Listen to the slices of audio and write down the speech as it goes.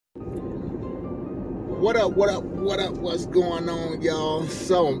What up, what's going on, y'all?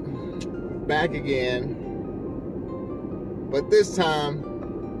 So, back again. But this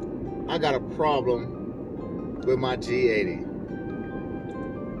time, I got a problem with my G80.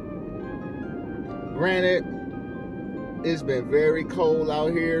 Granted, it's been very cold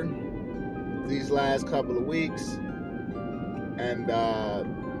out here these last couple of weeks. And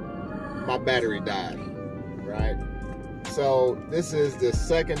my battery died, right? So, this is the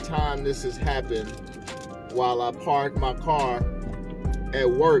second time this has happened while I parked my car at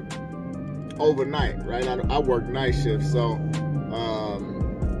work overnight, right? I work night shift, so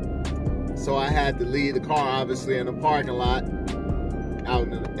I had to leave the car obviously in the parking lot out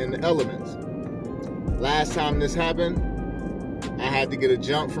in the elements. Last time this happened, I had to get a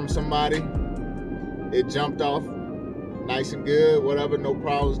jump from somebody. It jumped off nice and good, whatever, no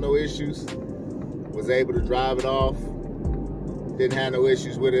problems, no issues. Was able to drive it off. Didn't have no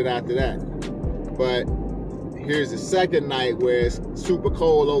issues with it after that. But here's the second night where it's super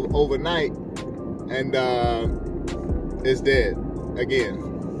cold overnight and it's dead again,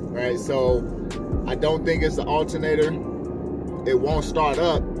 right? So I don't think it's the alternator. It won't start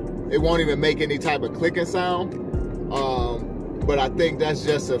up. It won't even make any type of clicking sound. But I think that's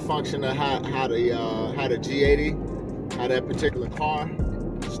just a function of how the G80, how that particular car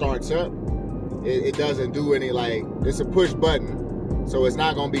starts up. It doesn't do any, like, it's a push button, so it's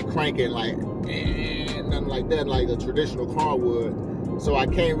not gonna be cranking like nothing like that like a traditional car would. So I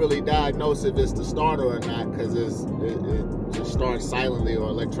can't really diagnose if it's the starter or not, because it just starts silently or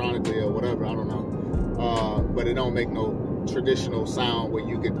electronically or whatever, I don't know. But it don't make no traditional sound where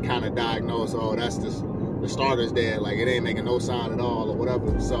you could kind of diagnose, oh, that's the starter's dead, like it ain't making no sound at all or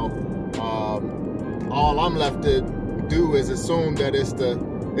whatever. So all I'm left to do is assume that it's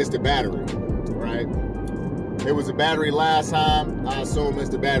the battery, right? It was a battery last time, I assume it's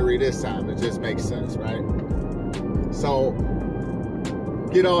the battery this time. It just makes sense, right? So,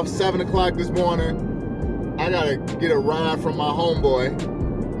 get off 7 o'clock this morning. I gotta get a ride from my homeboy,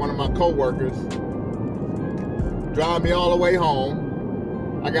 one of my co-workers. Drive me all the way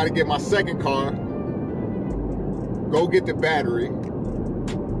home. I gotta get my second car, go get the battery,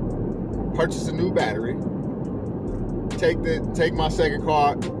 purchase a new battery, take my second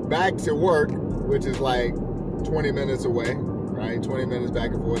car back to work, which is like 20 minutes away, right? 20 minutes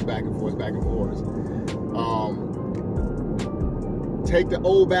back and forth, back and forth, back and forth. Take the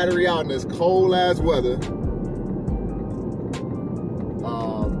old battery out in this cold ass weather.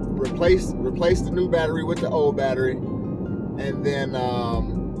 Replace the new battery with the old battery, and then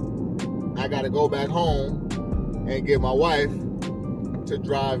I gotta go back home and get my wife to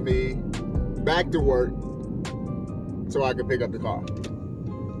drive me back to work so I can pick up the car.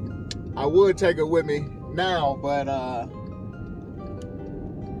 I would take her with me now, but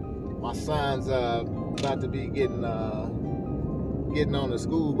my son's about to be getting on the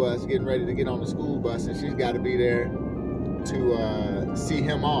school bus, getting ready to get on the school bus, and she's got to be there to see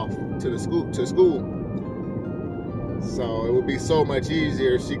him off to school. So it would be so much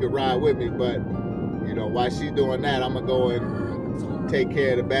easier if she could ride with me, but you know, while she's doing that, I'm gonna go and take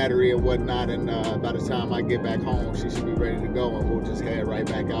care of the battery and whatnot, and by the time I get back home, she should be ready to go, and we'll just head right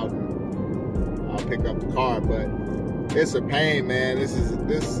back out and I'll pick up the car. But it's a pain, man.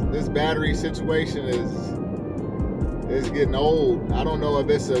 This battery situation is getting old. I don't know if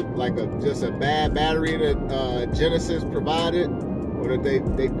it's just a bad battery that Genesis provided, or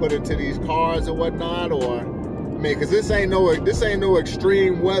that they put into these cars or whatnot, or I mean, because this ain't no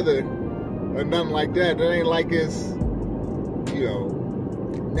extreme weather or nothing like that. It ain't like it's, you know,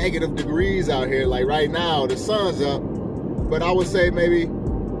 negative degrees out here. Like right now, the sun's up, but I would say maybe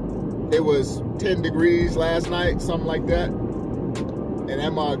it was 10 degrees last night, something like that, and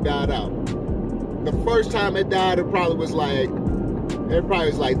that mug died out. The first time it died, it probably was like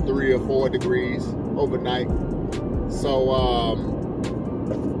 3 or 4 degrees overnight. So,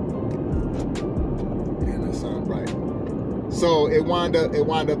 man, that sounds bright. So it wound up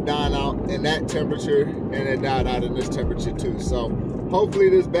dying out in that temperature, and it died out in this temperature too. So hopefully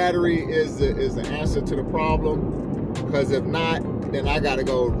this battery is the answer to the problem, because if not, then I gotta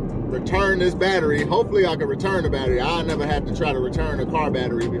go return this battery. Hopefully I can return the battery. I never had to try to return a car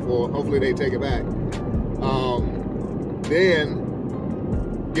battery before. Hopefully they take it back. Then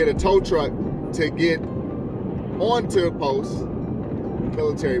get a tow truck to get onto a post,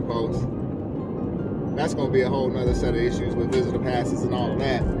 military post. That's gonna be a whole nother set of issues with visitor passes and all of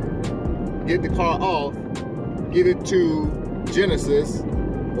that. Get the car off, get it to Genesis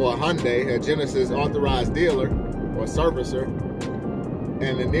or Hyundai, a Genesis authorized dealer or servicer.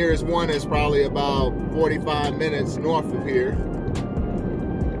 And the nearest one is probably about 45 minutes north of here.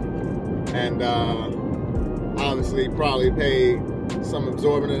 And obviously probably paid some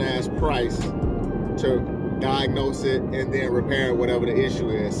exorbitant ass price to diagnose it and then repair whatever the issue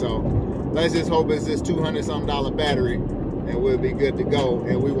is. So let's just hope it's this $200-something battery and we'll be good to go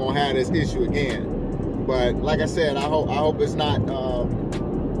and we won't have this issue again. But like I said, I hope it's not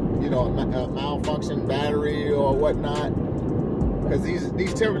you know, a malfunction battery or whatnot, because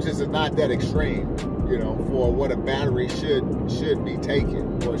these temperatures are not that extreme, you know, for what a battery should be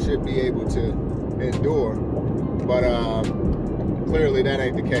taking or should be able to endure. But clearly that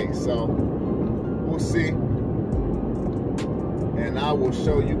ain't the case, so we'll see. And I will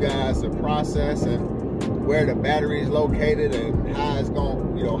show you guys the process and where the battery is located and how it's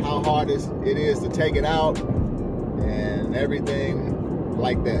going, you know, how hard it is to take it out and everything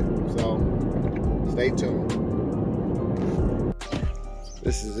like that. So stay tuned.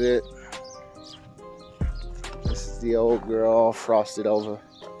 This is it. This is the old girl all frosted over.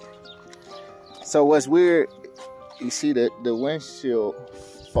 So what's weird, you see that the windshield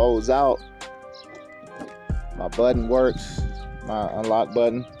folds out. My button works, my unlock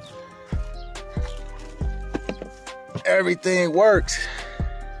button. Everything works,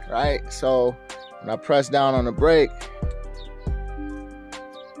 right? So when I press down on the brake,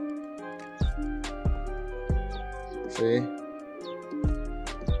 see?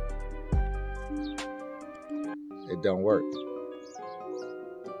 It don't work.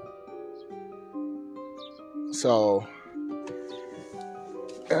 So,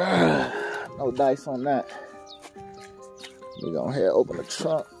 no dice on that. We go ahead, open the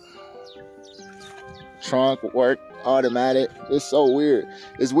trunk. Trunk work, automatic. It's so weird.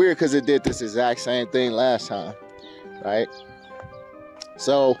 It's weird because it did this exact same thing last time, right?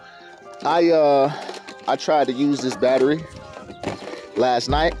 So, I tried to use this battery last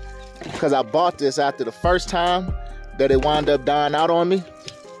night because I bought this after the first time that it wound up dying out on me,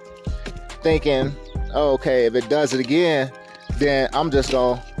 thinking, oh, okay, if it does it again, then I'm just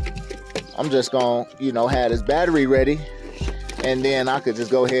gonna, you know, have this battery ready, and then I could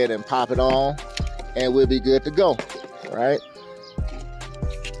just go ahead and pop it on, and we'll be good to go, right?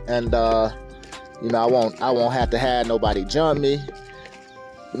 And you know, I won't have to have nobody jump me,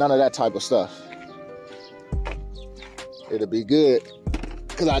 none of that type of stuff. It'll be good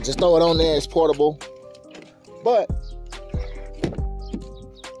because I just throw it on there. It's portable, but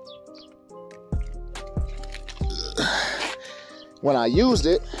when I used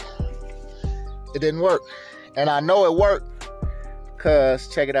it, it didn't work. And I know it worked because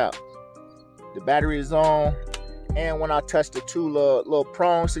check it out. The battery is on, and when I touch the two little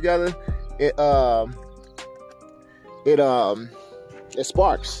prongs together, it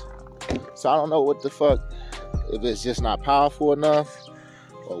sparks. So I don't know what the fuck, if it's just not powerful enough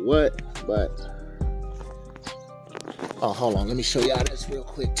or what, but oh, hold on, let me show y'all this real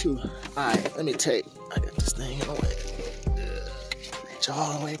quick too. All right, let me take, I got this thing in the way. It's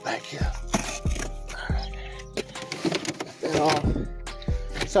all the way back here. All right, got that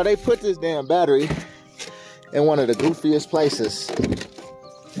off. So they put this damn battery in one of the goofiest places,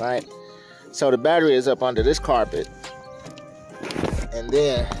 right? So the battery is up under this carpet, and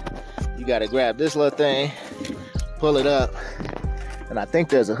then you gotta grab this little thing, pull it up, and I think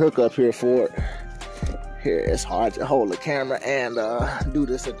there's a hook up here for it. Here, it's hard to hold the camera and do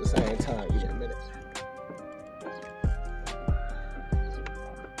this at the same time. Give me a minute.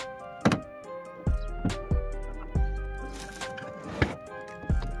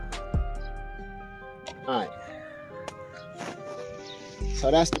 All right. So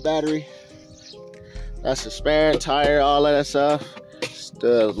that's the battery. That's the spare tire, all of that stuff.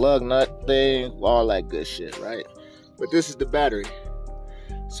 The lug nut thing, all that good shit, right? But this is the battery.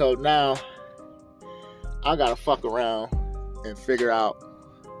 So now I gotta fuck around and figure out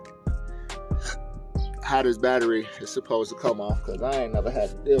how this battery is supposed to come off, because I ain't never had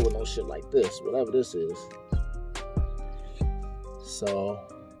to deal with no shit like this, whatever this is. So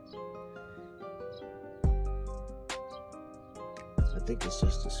I think it's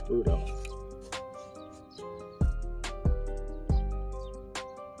just a screw though.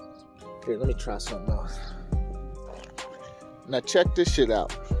 Here, let me try something else. Now check this shit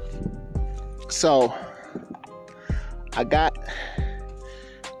out. So I got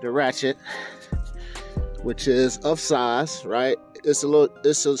the ratchet, which is of size, right? It's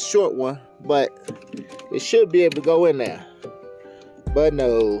a short one, but it should be able to go in there. But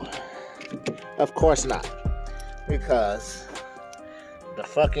no, of course not, because the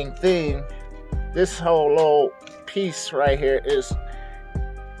fucking thing, this whole little piece right here is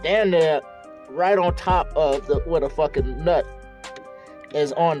damn near right on top of where the fucking nut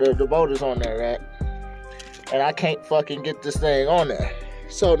is on the bolt is on there, right? And I can't fucking get this thing on there.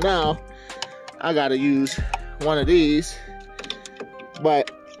 So now I gotta use one of these,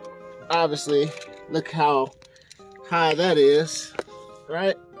 but obviously look how high that is,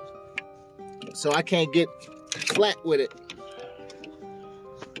 right? So I can't get flat with it.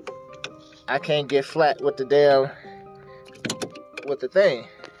 I can't get flat with the damn, with the thing.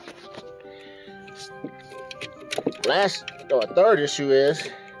 Third issue is,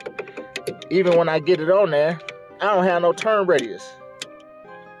 even when I get it on there, I don't have no turn radius.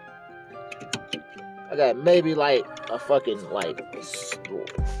 I got maybe like a fucking like a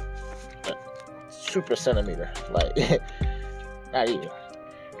super centimeter, like not even,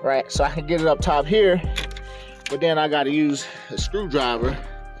 right? So I can get it up top here, but then I got to use a screwdriver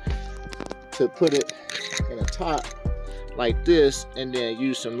to put it in the top like this, and then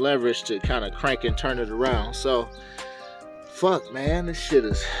use some leverage to kind of crank and turn it around. So fuck, man, this shit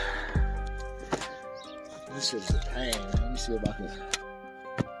is a pain. Let me see if I can.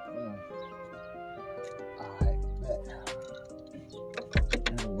 Alright,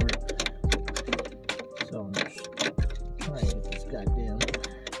 that'll work. So I'm trying to get this goddamn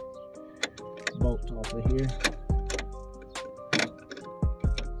bolt off of here.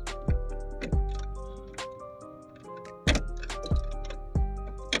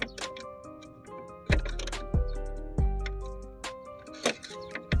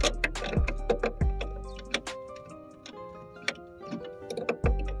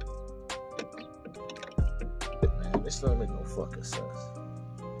 This doesn't make no fucking sense.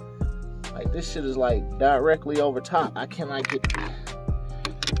 Like, this shit is like directly over top. I cannot get.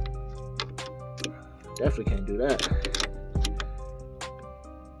 Definitely can't do that.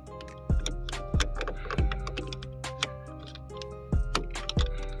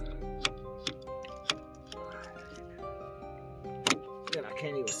 Then I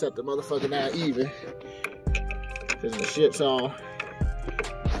can't even set the motherfucker down even, because the shit's all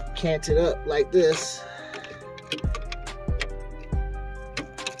canted up like this.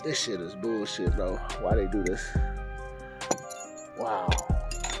 This shit is bullshit, bro. Why they do this? Wow.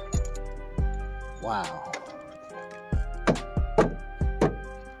 Wow.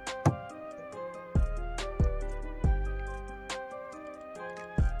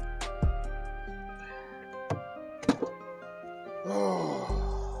 Oh.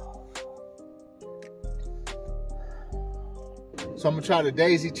 So I'm gonna try to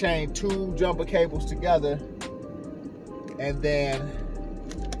daisy chain 2 jumper cables together, and then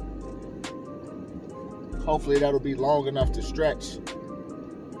hopefully that'll be long enough to stretch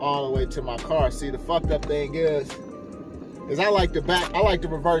all the way to my car. See, the fucked up thing is I like to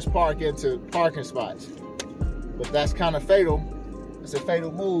reverse park into parking spots. But that's kind of fatal. It's a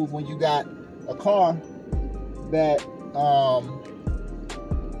fatal move when you got a car that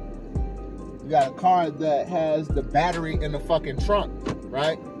has the battery in the fucking trunk,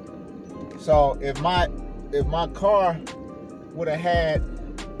 right? So if my car would have had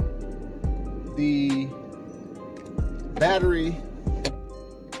the battery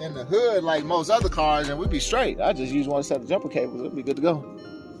in the hood like most other cars, and we'd be straight. I just use one set of jumper cables, it'd be good to go.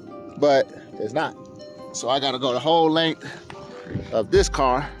 But there's not. So I gotta go the whole length of this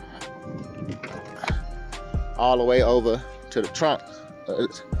car all the way over to the trunk,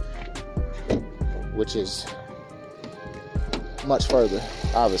 which is much further,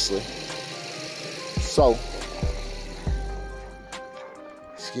 obviously. So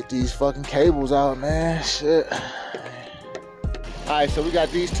let's get these fucking cables out, man. Shit. All right, so we got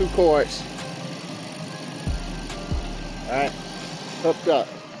these 2 cords. All right, hooked up,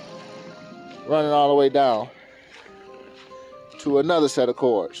 running all the way down to another set of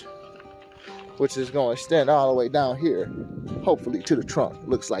cords, which is going to extend all the way down here, hopefully to the trunk.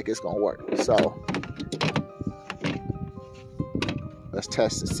 Looks like it's going to work. So let's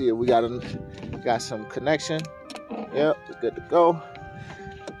test to see if we got some connection. Yep, we're good to go.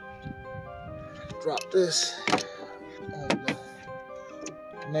 Drop this on the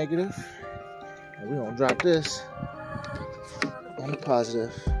negative, and we're gonna drop this on the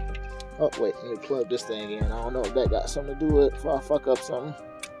positive. Oh wait, let me plug this thing in. I don't know if that got something to do with it if I fuck up something.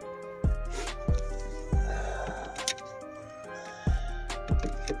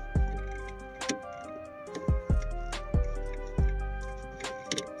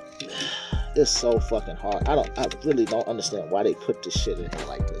 It's so fucking hard. I really don't understand why they put this shit in here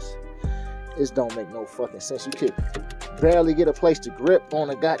like this. This don't make no fucking sense. You could barely get a place to grip on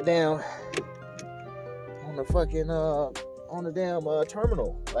the goddamn, on the damn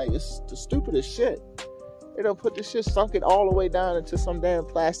terminal. Like, it's the stupidest shit. They don't put this shit, sunk it all the way down into some damn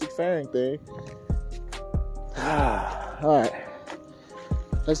plastic fairing thing. All right,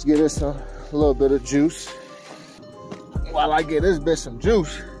 let's give this a little bit of juice. While I get this bit some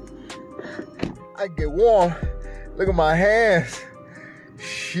juice, I get warm Look at my hands.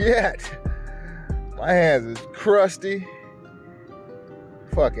 Shit. My hands is crusty.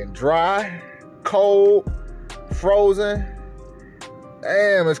 Fucking dry. Cold. Frozen.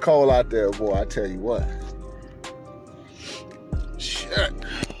 Damn, it's cold out there, boy. I tell you what. Shit.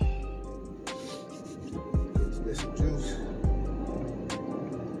 Get some juice.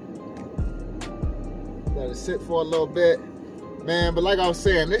 Let it sit for a little bit. Man, but like I was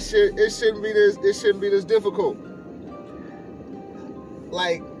saying, it shouldn't be this difficult.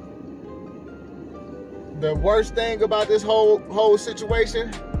 Like, the worst thing about this whole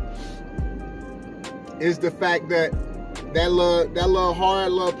situation is the fact that that little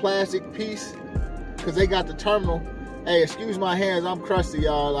hard little plastic piece, because they got the terminal. Hey, excuse my hands, I'm crusty,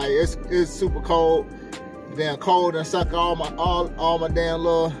 y'all. Like, it's super cold. Damn cold and suck all my damn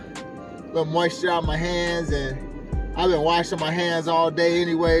little moisture out of my hands, and I've been washing my hands all day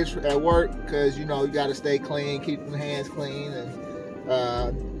anyways at work, because you know you got to stay clean, keep your hands clean, and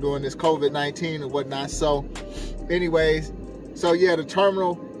doing this COVID-19 and whatnot. So anyways, so yeah, the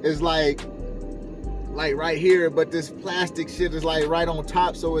terminal is like right here, but this plastic shit is like right on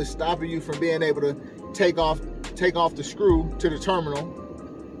top, so it's stopping you from being able to take off the screw to the terminal,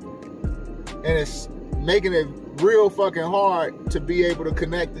 and it's making it real fucking hard to be able to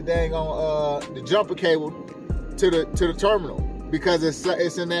connect the dang on the jumper cable to the terminal, because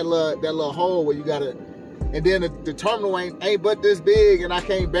it's in that little hole where you gotta, and then the terminal ain't but this big, and I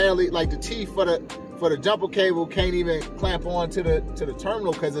can't barely, like, the teeth for the jumper cable can't even clamp on to the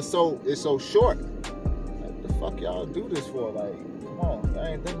terminal because it's so short. What the fuck y'all do this for? Like, come on,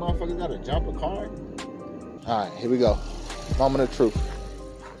 I ain't think motherfuckers gotta jump a car. All right, here we go. Moment of truth.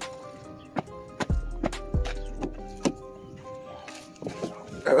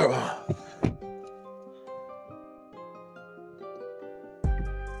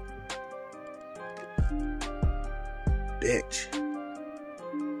 Bitch.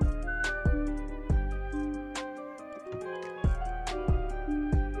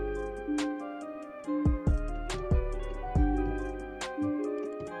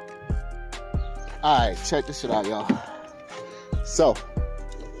 Alright, check this shit out, y'all. So,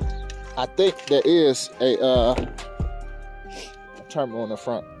 I think there is a terminal in the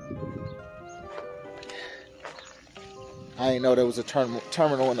front. I didn't know there was a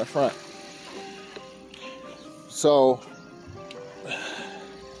terminal in the front. So,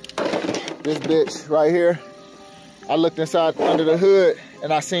 this bitch right here, I looked inside under the hood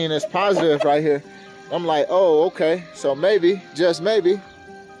and I seen this positive right here. I'm like, oh, okay. So maybe, just maybe,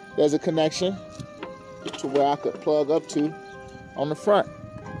 there's a connection to where I could plug up to on the front.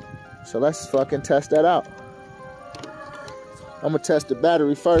 So let's fucking test that out. I'm gonna test the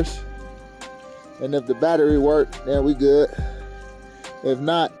battery first. And if the battery works, then we good. If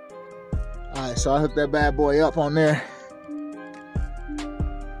not, all right, so I hooked that bad boy up on there.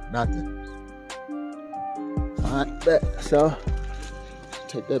 Nothing. All right, bet. So,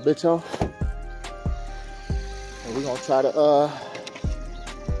 take that bitch off. And we're gonna try the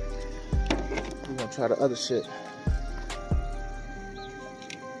other shit.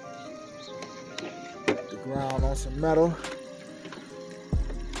 Put the ground on some metal.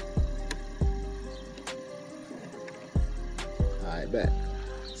 All right, bet.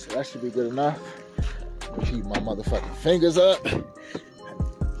 So that should be good enough. Keep my motherfucking fingers up and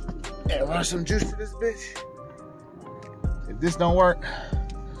run some juice to this bitch. If this don't work,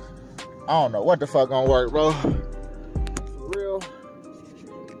 I don't know what the fuck gonna work, bro. For real.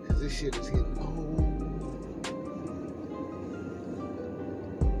 Cause this shit is getting old.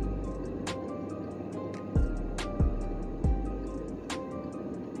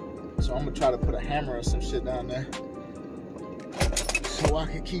 So I'm gonna try to put a hammer or some shit down there, so I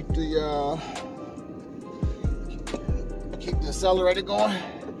can keep the accelerator going.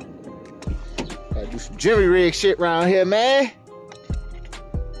 Gotta do some jimmy rig shit around here, man.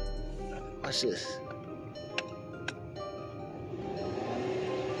 Watch this.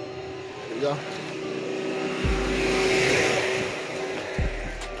 There we go.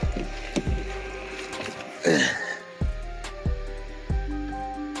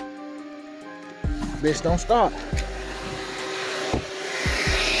 Bitch, don't stop.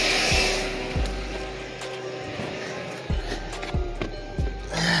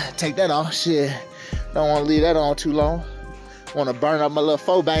 Take that off, shit. Don't want to leave that on too long. Want to burn up my little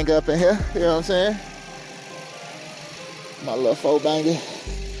faux banger up in here. You know what I'm saying? My little faux banger.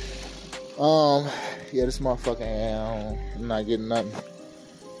 Yeah, this motherfucker, I'm not getting nothing.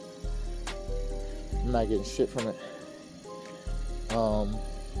 I'm not getting shit from it.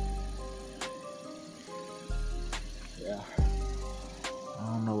 Yeah. I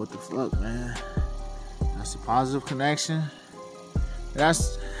don't know what the fuck, man. I That's a positive connection.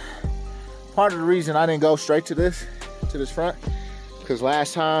 That's part of the reason I didn't go straight to this front, because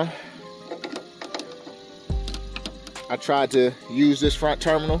last time I tried to use this front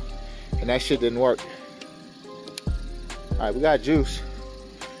terminal and that shit didn't work. All right, we got juice,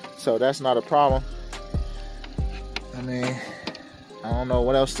 so that's not a problem. I mean, I don't know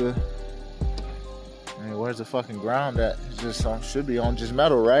what else to. I mean, where's the fucking ground at? It's just should be on just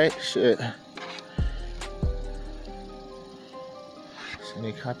metal, right? Shit. It's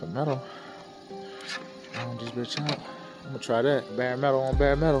any type of metal. Round this bitch out. I'm gonna try that. Bare metal on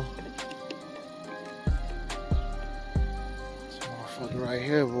bare metal. This motherfucker right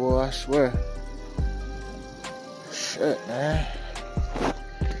here, boy, I swear. Shit, man.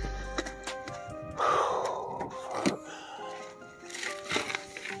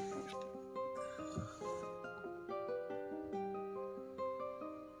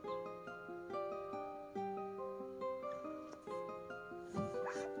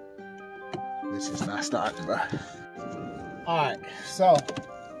 This is not starting, bro. All right, so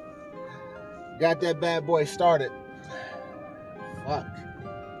got that bad boy started. Fuck.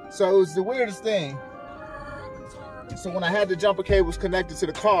 So it was the weirdest thing. So when I had the jumper cables connected to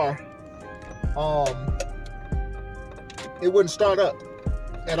the car, it wouldn't start up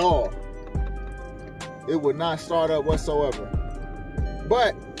at all. It would not start up whatsoever.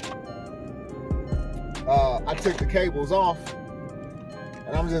 But I took the cables off.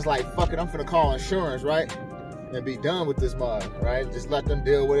 And I'm just like, fuck it, I'm finna call insurance, right? And be done with this mud, right? Just let them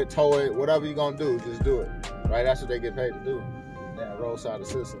deal with it, tow it, whatever you're gonna do, just do it, right? That's what they get paid to do. Damn, roadside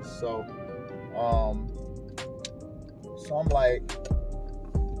assistance. So I'm like,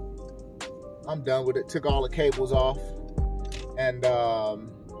 I'm done with it. Took all the cables off, and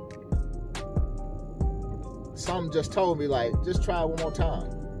something just told me, like, just try it one more time.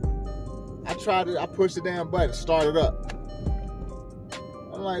 I tried it, I pushed the damn button, started up.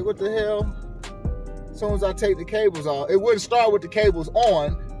 I'm like, what the hell? As soon as I take the cables off, it wouldn't start with the cables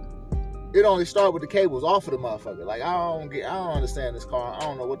on. It only started with the cables off of the motherfucker. Like, I don't understand this car. I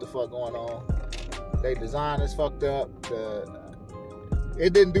don't know what the fuck going on. They design is fucked up.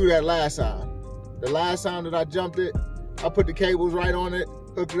 It didn't do that last time. The last time that I jumped it, I put the cables right on it,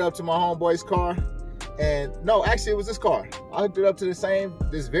 hooked it up to my homeboy's car. And no, actually it was this car. I hooked it up to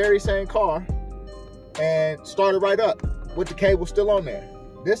this very same car and started right up with the cable still on there.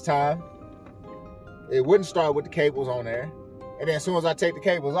 This time, it wouldn't start with the cables on there. And then as soon as I take the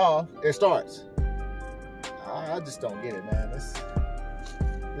cables off, it starts. I just don't get it, man. This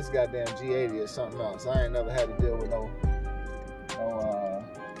goddamn G80 is something else. I ain't never had to deal with no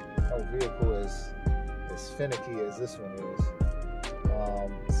vehicle as finicky as this one is.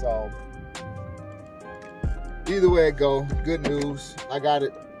 So, either way it go, good news. I got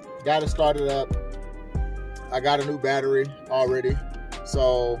it started up. I got a new battery already.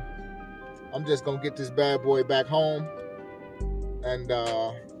 So I'm just gonna get this bad boy back home, and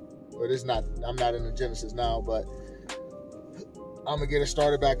well, I'm not in the Genesis now, but I'm gonna get it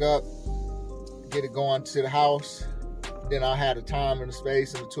started back up, get it going to the house. Then I'll have the time and the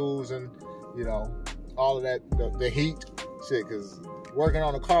space and the tools and, you know, all of that, the heat shit, because working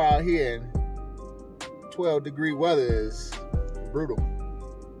on a car out here in 12-degree weather is brutal.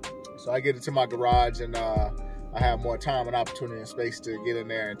 So I get it to my garage, and I have more time and opportunity and space to get in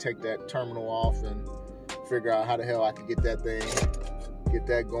there and take that terminal off and figure out how the hell I can get that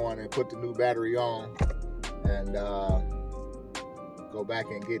going and put the new battery on, and go back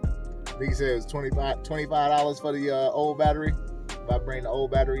and get, I think he said it was $25 for the old battery if I bring the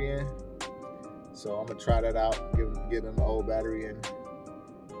old battery in. So I'm gonna try that out, get them the old battery in.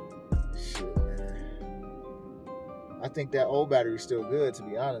 Shit, man. I think that old battery is still good, to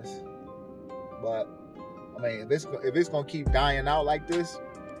be honest. But I mean, if it's gonna keep dying out like this,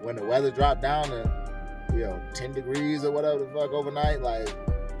 when the weather drop down to 10 degrees or whatever the fuck overnight, like,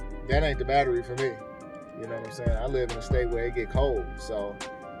 that ain't the battery for me. You know what I'm saying? I live in a state where it get cold, so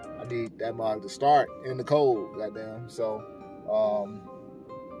I need that mug to start in the cold, goddamn. So I'm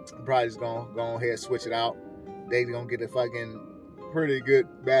probably just gonna go ahead and switch it out. They gonna get a fucking pretty good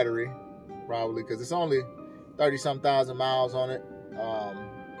battery, probably, because it's only 30-some thousand miles on it.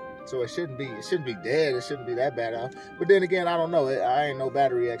 So it shouldn't be dead. It shouldn't be that bad. But then again, I don't know. I ain't no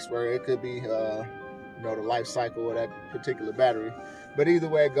battery expert. It could be, the life cycle of that particular battery. But either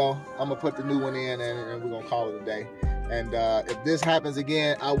way it go, I'm gonna put the new one in, and we're gonna call it a day. And if this happens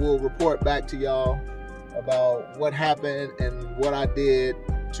again, I will report back to y'all about what happened and what I did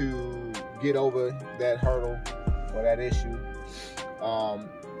to get over that hurdle or that issue.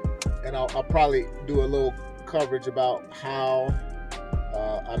 And I'll probably do a little coverage about how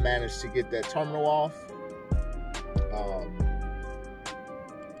I managed to get that terminal off,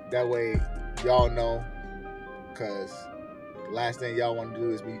 That way y'all know, because the last thing y'all want to do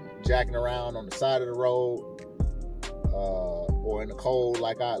is be jacking around on the side of the road or in the cold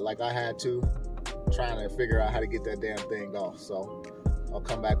like I had to, trying to figure out how to get that damn thing off. So I'll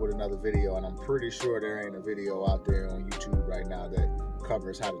come back with another video, and I'm pretty sure there ain't a video out there on YouTube right now that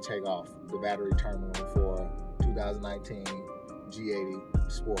covers how to take off the battery terminal for 2019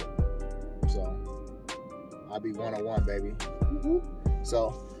 G80 Sport. So I'll be 101, baby.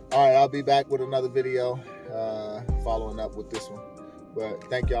 So all right, I'll be back with another video following up with this one. But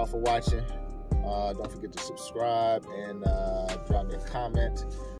thank y'all for watching. Don't forget to subscribe and drop me a comment.